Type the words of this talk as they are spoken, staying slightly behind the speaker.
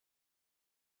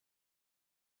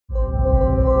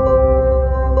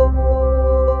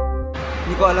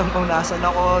ko alam kung nasan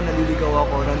ako, naliligaw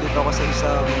ako, nandito ako sa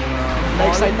isang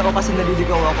na-excite ako kasi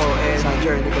naliligaw ako sa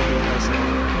journey ko dito. So,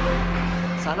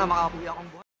 sana makakuwi akong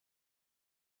buhay.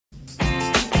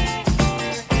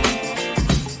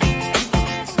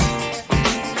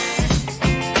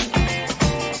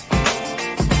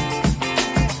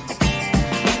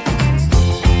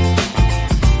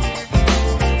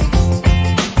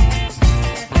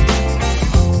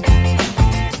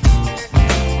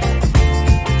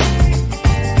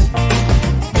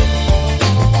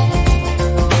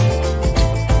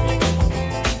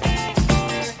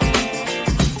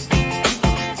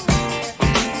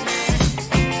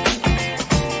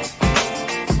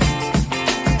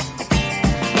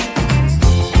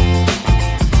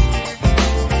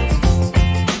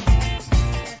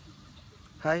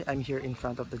 Hi, I'm here in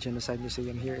front of the Genocide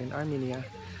Museum here in Armenia,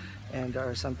 and there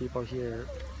are some people here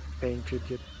paying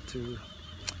tribute to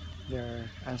their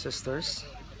ancestors,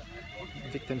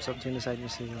 victims of Genocide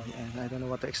Museum, and I don't know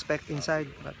what to expect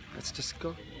inside, but let's just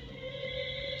go.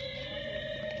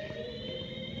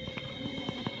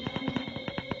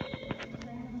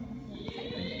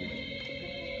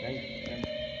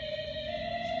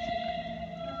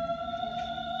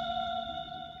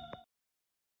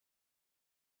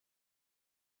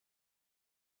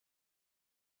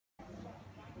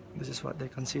 This is what they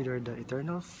consider the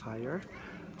eternal fire,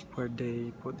 where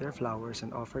they put their flowers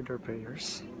and offer their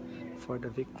prayers for the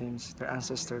victims, their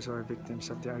ancestors who are victims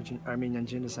of the Armenian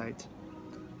Genocide.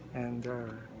 And there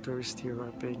are tourists here who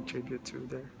are paying tribute to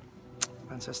their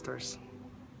ancestors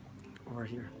over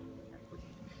here.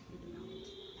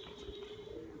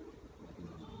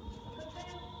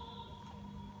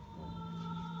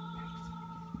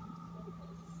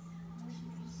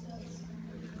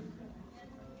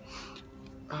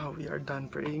 We are done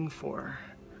praying for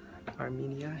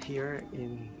Armenia here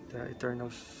in the eternal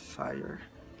fire,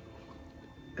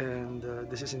 and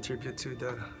this is in tribute to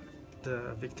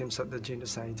the victims of the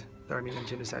genocide, the Armenian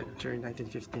Genocide during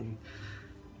 1915.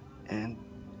 And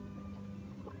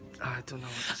I don't know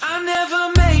what to say. I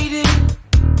never made it,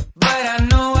 but I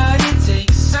know what it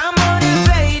takes. I'm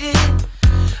motivated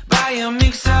by a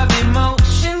mix of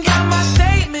emotion. Got my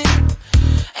statement,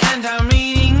 and I'm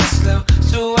reading it slow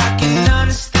so I can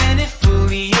understand it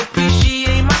fully.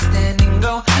 Appreciate my standing,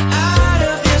 go out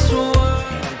of this world.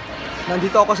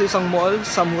 Nandito ako sa isang mall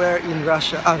somewhere in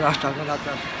Russia. Russia, not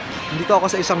Russia. Nandito ako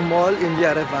sa isang mall in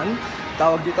Yerevan.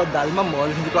 Tawag dito Dalma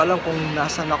Mall. Hindi ko alam kung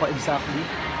nasan ako exactly,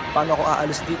 paano ako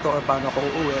aalis dito or paano ako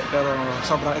uuwi, pero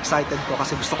sobrang excited ko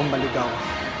kasi gusto kong maligaw.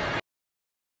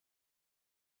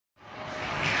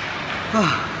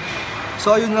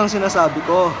 So ayun lang sinasabi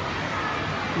ko.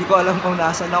 Hindi ko alam kung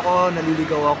nasan ako,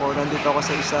 naliligaw ako. Nandito ako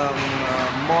sa isang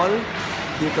mall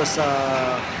dito sa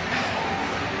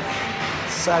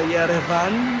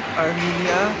Yerevan,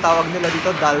 Armenia. Tawag nila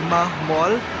dito Dalma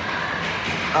Mall.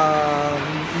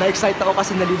 Na-excite ako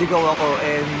kasi naliligaw ako,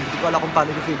 and hindi ko alam kung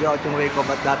paano i-figure out yung way ko,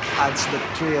 but that adds the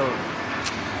thrill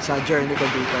sa journey ko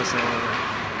dito. So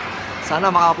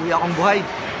sana makakuwi akong buhay.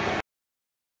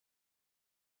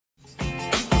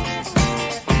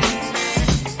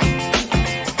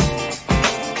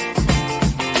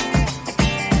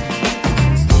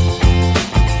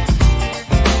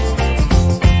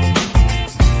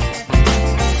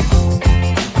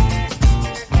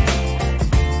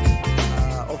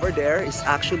 There is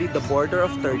actually the border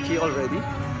of Turkey already.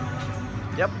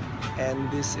 Yep, and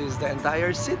this is the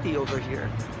entire city over here.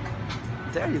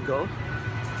 There you go.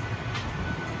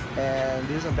 And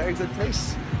this is a very good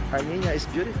place. Armenia is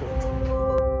beautiful.